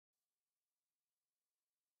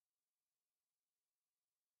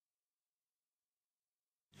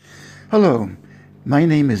Hello, my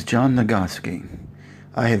name is John Nagoski.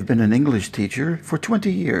 I have been an English teacher for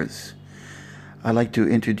 20 years. I'd like to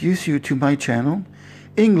introduce you to my channel,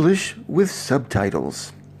 English with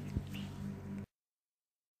Subtitles.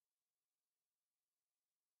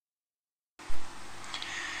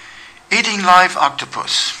 Eating Live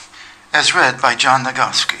Octopus, as read by John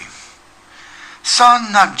Nagoski.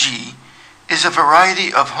 San-nakji is a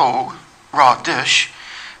variety of raw dish,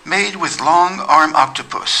 made with long-arm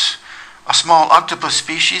octopus, a small octopus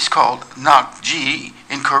species called san-nakji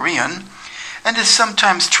in Korean, and is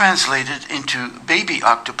sometimes translated into baby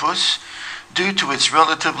octopus due to its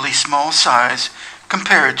relatively small size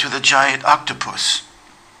compared to the giant octopus.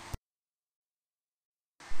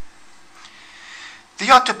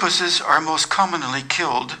 The octopuses are most commonly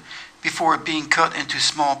killed before being cut into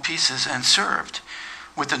small pieces and served,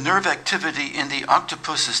 with the nerve activity in the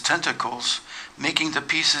octopus's tentacles making the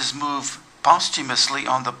pieces move posthumously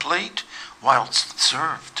on the plate whilst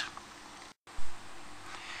served.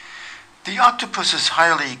 The octopus's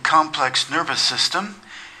highly complex nervous system,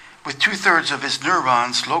 with 2/3 of its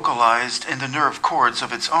neurons localized in the nerve cords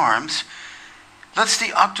of its arms, lets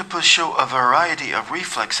the octopus show a variety of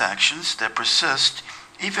reflex actions that persist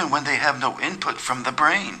even when they have no input from the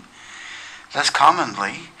brain. Less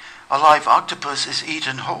commonly, a live octopus is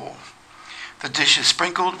eaten whole. The dish is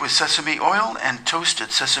sprinkled with sesame oil and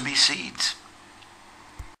toasted sesame seeds.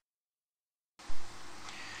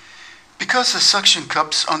 Because the suction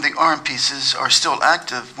cups on the arm pieces are still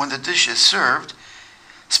active when the dish is served,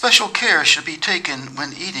 special care should be taken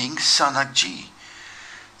when eating san-nakji.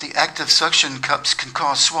 The active suction cups can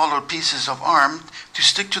cause swallowed pieces of arm to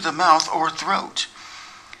stick to the mouth or throat.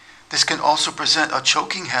 This can also present a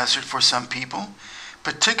choking hazard for some people,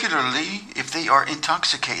 particularly if they are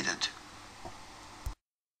intoxicated.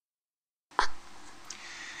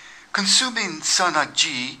 Consuming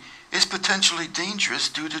san-nakji is potentially dangerous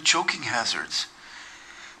due to choking hazards.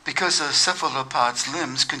 Because a cephalopod's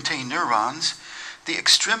limbs contain neurons, the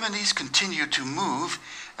extremities continue to move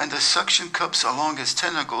and the suction cups along its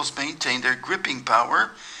tentacles maintain their gripping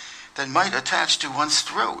power that might attach to one's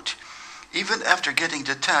throat, even after getting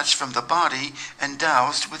detached from the body and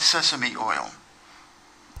doused with sesame oil.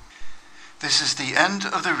 This is the end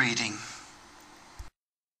of the reading.